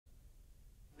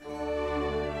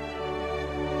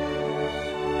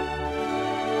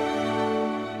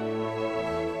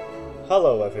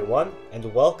Hello everyone,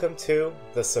 and welcome to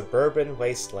the Suburban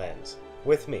Wasteland,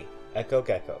 with me, Echo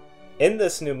Gecko. In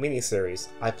this new mini-series,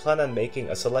 I plan on making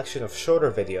a selection of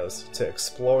shorter videos to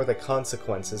explore the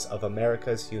consequences of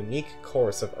America's unique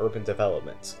course of urban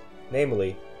development,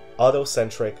 namely,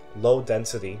 autocentric,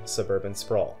 low-density suburban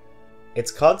sprawl.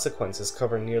 Its consequences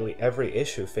cover nearly every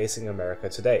issue facing America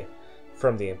today,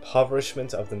 from the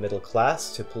impoverishment of the middle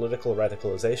class to political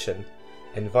radicalization,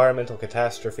 environmental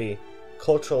catastrophe,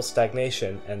 cultural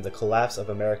stagnation, and the collapse of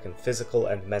American physical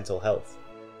and mental health.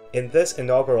 In this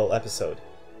inaugural episode,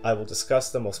 I will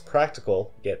discuss the most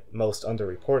practical, yet most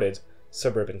underreported,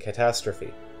 suburban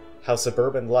catastrophe, how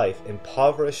suburban life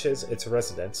impoverishes its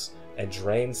residents and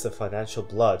drains the financial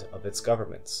blood of its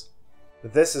governments.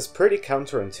 This is pretty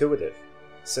counterintuitive.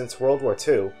 Since World War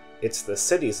II, it's the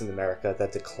cities in America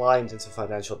that declined into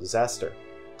financial disaster,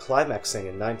 climaxing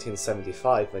in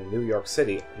 1975 when New York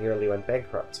City nearly went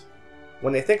bankrupt.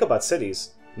 When they think about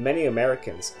cities, many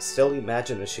Americans still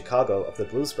imagine the Chicago of the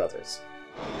Blues Brothers.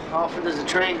 How often does a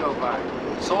train go by?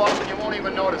 So often you won't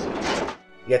even notice it.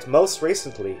 Yet most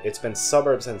recently, it's been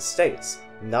suburbs and states,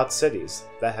 not cities,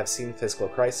 that have seen fiscal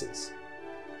crises.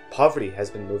 Poverty has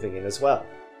been moving in as well.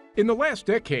 In the last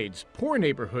decades, poor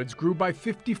neighborhoods grew by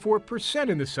 54%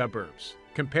 in the suburbs.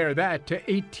 Compare that to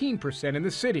 18% in the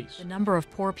cities. The number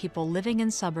of poor people living in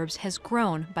suburbs has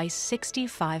grown by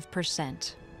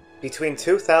 65%. Between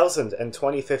 2000 and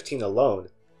 2015 alone,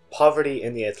 poverty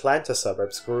in the Atlanta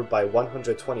suburbs grew by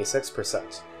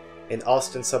 126%, in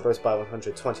Austin suburbs by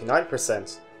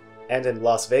 129%, and in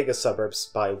Las Vegas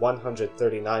suburbs by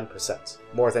 139%,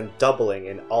 more than doubling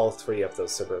in all three of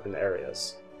those suburban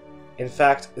areas. In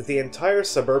fact, the entire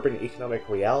suburban economic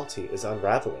reality is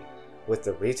unraveling, with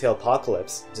the retail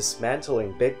apocalypse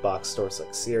dismantling big box stores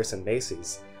like Sears and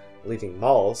Macy's, leaving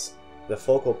malls, the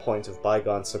focal point of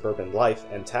bygone suburban life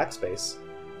and tax base,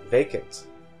 vacant.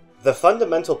 The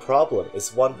fundamental problem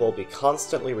is one we'll be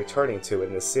constantly returning to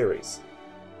in this series: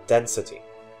 density.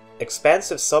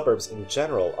 Expansive suburbs in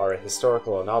general are a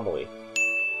historical anomaly.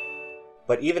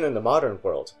 But even in the modern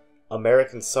world,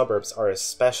 American suburbs are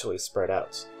especially spread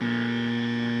out.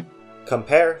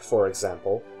 Compare, for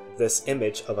example, this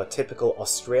image of a typical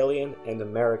Australian and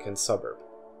American suburb.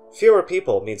 Fewer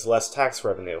people means less tax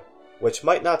revenue, which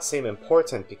might not seem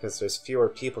important because there's fewer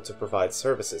people to provide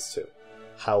services to.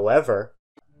 However,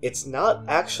 it's not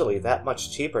actually that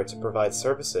much cheaper to provide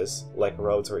services, like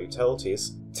roads or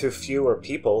utilities, to fewer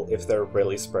people if they're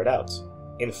really spread out.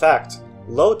 In fact,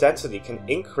 low density can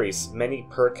increase many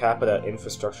per capita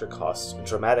infrastructure costs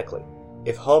dramatically.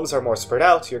 If homes are more spread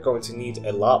out, you're going to need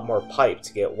a lot more pipe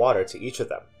to get water to each of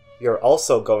them. You're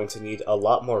also going to need a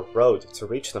lot more road to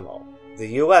reach them all. The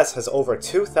US has over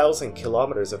 2,000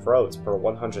 kilometers of roads per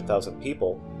 100,000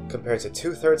 people, compared to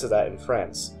 2/3 of that in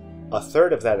France,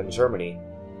 1/3 of that in Germany,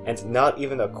 and not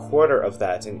even 1/4 of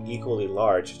that in equally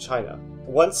large China.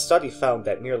 One study found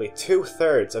that nearly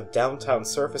 2/3 of downtown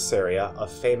surface area of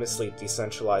famously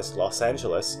decentralized Los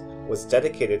Angeles was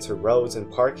dedicated to roads and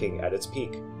parking at its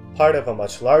peak, part of a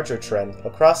much larger trend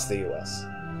across the US.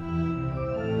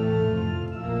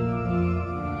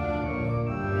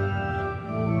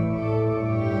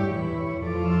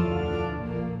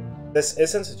 This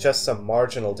isn't just some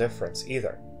marginal difference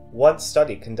either. One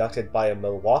study conducted by a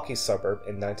Milwaukee suburb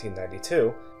in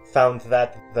 1992 found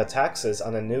that the taxes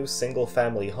on a new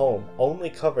single-family home only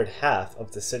covered half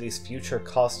of the city's future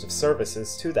cost of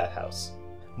services to that house.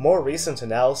 More recent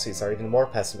analyses are even more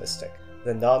pessimistic.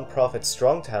 The non-profit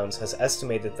Strong Towns has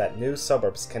estimated that new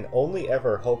suburbs can only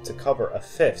ever hope to cover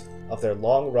 1/5 of their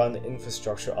long-run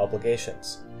infrastructure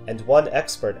obligations. And one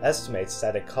expert estimates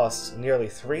that it costs nearly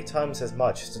 3 times as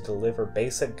much to deliver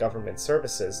basic government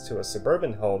services to a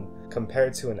suburban home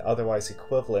compared to an otherwise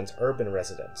equivalent urban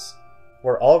residence.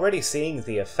 We're already seeing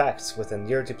the effects with the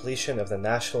near depletion of the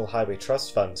National Highway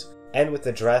Trust Fund, and with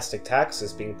the drastic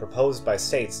taxes being proposed by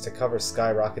states to cover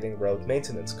skyrocketing road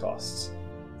maintenance costs.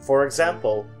 For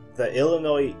example, the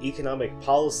Illinois Economic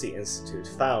Policy Institute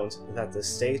found that the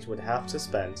state would have to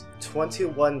spend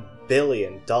 $21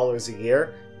 billion a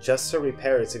year just to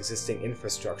repair its existing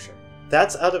infrastructure.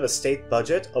 That's out of a state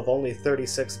budget of only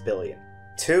 $36 billion.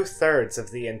 2/3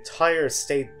 of the entire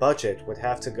state budget would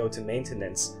have to go to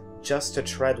maintenance just to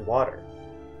tread water.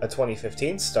 A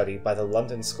 2015 study by the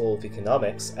London School of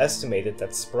Economics estimated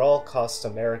that sprawl costs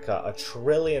America $1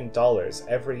 trillion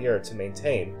every year to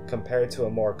maintain compared to a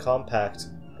more compact,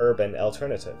 urban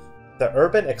alternative. The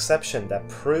urban exception that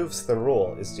proves the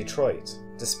rule is Detroit.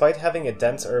 Despite having a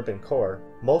dense urban core,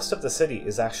 most of the city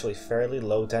is actually fairly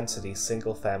low-density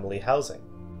single-family housing.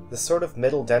 The sort of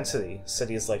middle density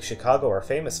cities like Chicago are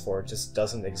famous for just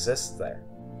doesn't exist there.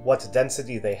 What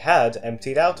density they had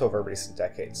emptied out over recent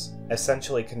decades,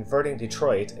 essentially converting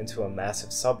Detroit into a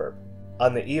massive suburb.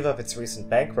 On the eve of its recent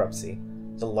bankruptcy,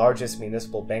 the largest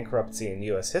municipal bankruptcy in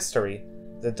US history,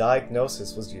 the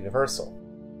diagnosis was universal.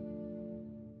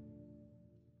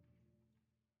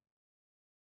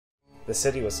 The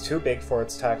city was too big for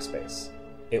its tax base.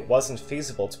 It wasn't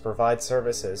feasible to provide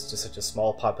services to such a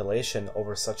small population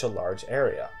over such a large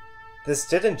area. This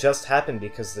didn't just happen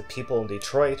because the people in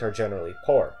Detroit are generally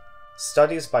poor.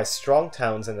 Studies by strong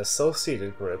towns and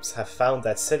associated groups have found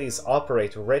that cities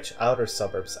operate rich outer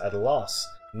suburbs at a loss,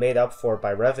 made up for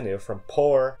by revenue from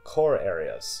poor, core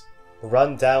areas.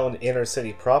 Run-down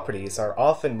inner-city properties are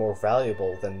often more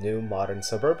valuable than new modern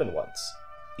suburban ones.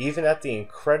 Even at the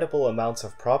incredible amounts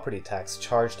of property tax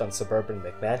charged on suburban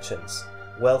McMansions,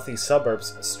 wealthy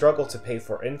suburbs struggle to pay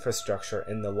for infrastructure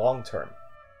in the long term.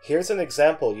 Here's an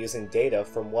example using data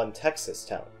from one Texas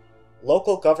town.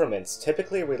 Local governments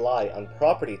typically rely on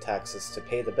property taxes to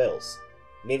pay the bills,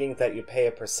 meaning that you pay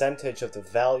a percentage of the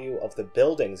value of the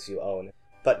buildings you own,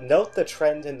 but note the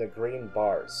trend in the green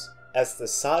bars. As the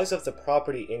size of the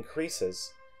property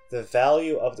increases, the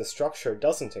value of the structure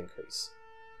doesn't increase.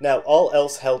 Now, all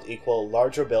else held equal,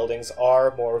 larger buildings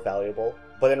are more valuable,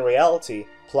 but in reality,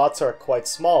 plots are quite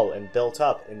small and built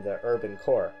up in the urban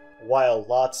core, while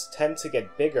lots tend to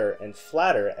get bigger and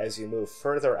flatter as you move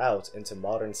further out into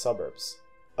modern suburbs.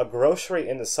 A grocery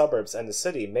in the suburbs and the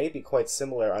city may be quite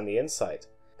similar on the inside,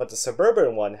 but the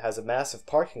suburban one has a massive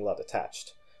parking lot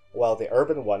attached, while the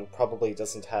urban one probably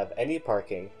doesn't have any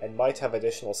parking and might have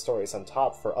additional stories on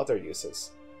top for other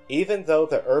uses. Even though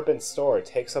the urban store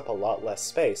takes up a lot less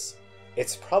space,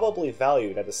 it's probably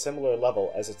valued at a similar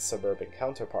level as its suburban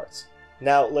counterparts.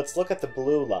 Now let's look at the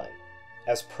blue line.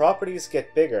 As properties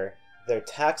get bigger, their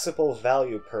taxable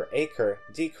value per acre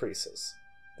decreases.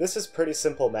 This is pretty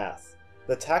simple math.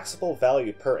 The taxable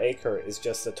value per acre is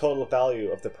just the total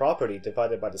value of the property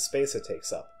divided by the space it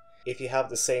takes up. If you have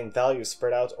the same value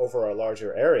spread out over a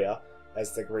larger area,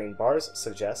 as the green bars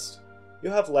suggest, you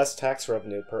have less tax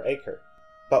revenue per acre.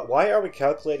 But why are we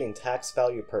calculating tax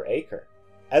value per acre?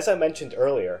 As I mentioned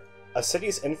earlier, a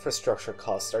city's infrastructure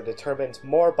costs are determined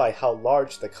more by how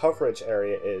large the coverage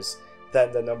area is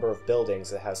than the number of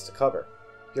buildings it has to cover.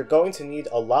 You're going to need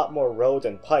a lot more road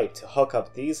and pipe to hook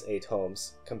up these 8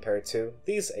 homes compared to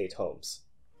these 8 homes.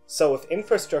 So if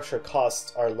infrastructure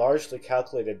costs are largely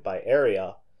calculated by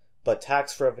area, but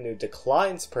tax revenue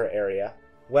declines per area,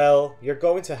 well, you're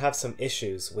going to have some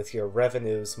issues with your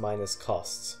revenues minus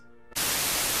costs.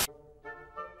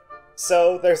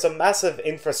 So there's a massive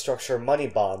infrastructure money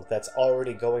bomb that's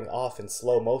already going off in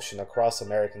slow motion across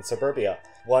American suburbia,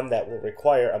 one that will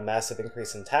require a massive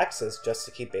increase in taxes just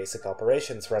to keep basic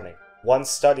operations running. One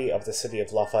study of the city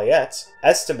of Lafayette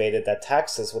estimated that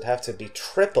taxes would have to be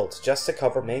tripled just to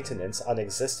cover maintenance on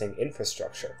existing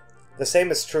infrastructure. The same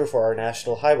is true for our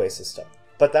national highway system.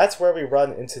 But that's where we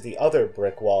run into the other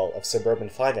brick wall of suburban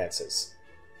finances.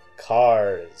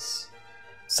 Cars.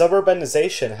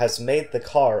 Suburbanization has made the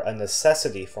car a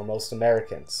necessity for most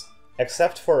Americans.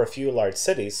 Except for a few large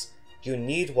cities, you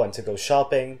need one to go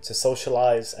shopping, to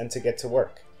socialize, and to get to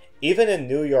work. Even in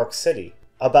New York City,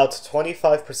 about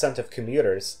 25% of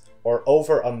commuters, or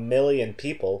over 1 million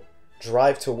people,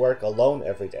 drive to work alone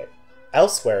every day.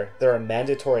 Elsewhere, they're a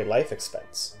mandatory life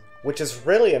expense, which is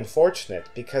really unfortunate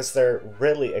because they're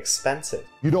really expensive.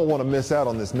 You don't want to miss out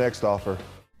on this next offer.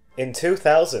 In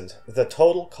 2000, the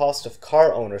total cost of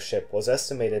car ownership was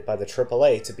estimated by the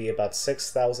AAA to be about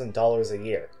 $6,000 a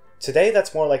year. Today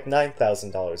that's more like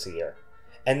 $9,000 a year.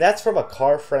 And that's from a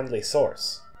car-friendly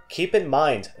source. Keep in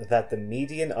mind that the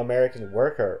median American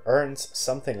worker earns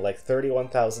something like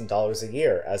 $31,000 a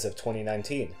year as of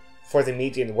 2019. For the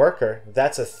median worker,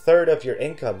 that's a third of your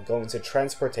income going to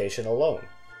transportation alone.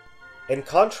 In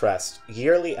contrast,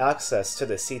 yearly access to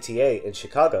the CTA in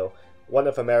Chicago, one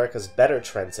of America's better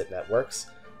transit networks,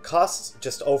 costs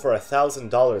just over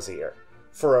 $1,000 a year.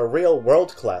 For a real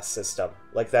world-class system,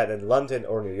 like that in London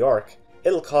or New York,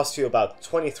 it'll cost you about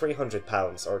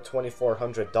 £2,300 or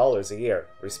 $2,400 a year,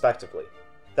 respectively.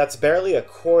 That's barely a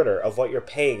quarter of what you're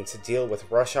paying to deal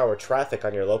with rush hour traffic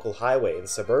on your local highway in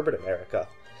suburban America,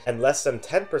 and less than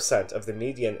 10% of the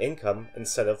median income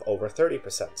instead of over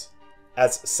 30%.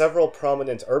 As several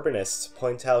prominent urbanists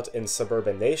point out in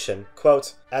Suburbanization,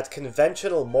 quote, at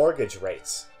conventional mortgage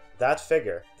rates, that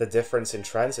figure, the difference in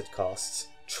transit costs,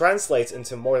 translates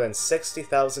into more than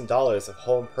 $60,000 of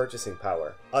home purchasing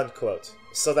power, unquote.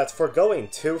 So that foregoing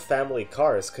 2 family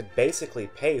cars could basically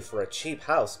pay for a cheap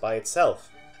house by itself.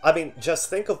 I mean, just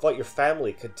think of what your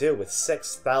family could do with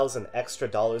 $6,000 extra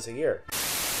a year.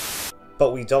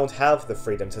 But we don't have the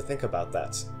freedom to think about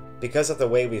that. Because of the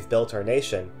way we've built our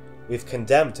nation, we've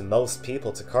condemned most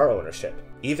people to car ownership,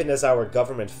 even as our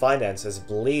government finances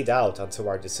bleed out onto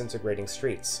our disintegrating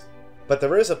streets. But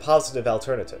there is a positive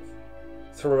alternative.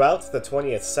 Throughout the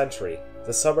 20th century,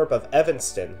 the suburb of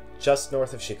Evanston, just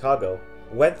north of Chicago,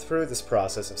 went through this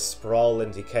process of sprawl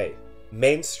and decay.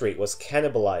 Main Street was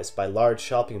cannibalized by large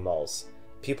shopping malls.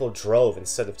 People drove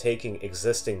instead of taking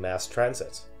existing mass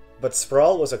transit. But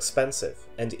sprawl was expensive,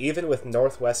 and even with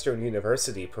Northwestern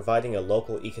University providing a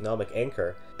local economic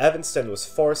anchor, Evanston was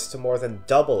forced to more than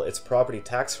double its property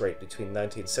tax rate between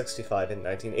 1965 and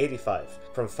 1985,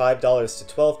 from $5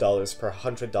 to $12 per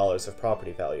 $100 of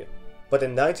property value. But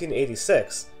in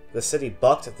 1986, the city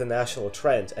bucked the national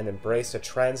trend and embraced a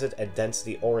transit and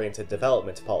density-oriented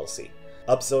development policy,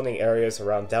 upzoning areas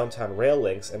around downtown rail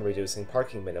links and reducing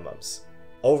parking minimums.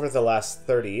 Over the last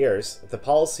 30 years, the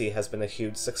policy has been a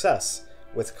huge success,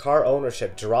 with car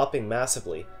ownership dropping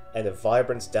massively and a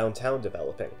vibrant downtown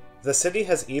developing. The city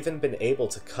has even been able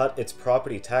to cut its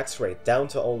property tax rate down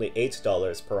to only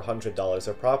 $8 per $100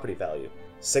 of property value,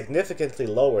 significantly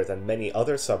lower than many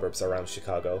other suburbs around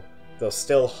Chicago, though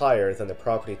still higher than the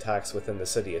property tax within the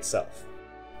city itself.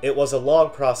 It was a long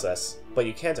process, but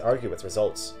you can't argue with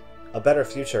results. A better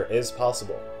future is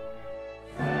possible.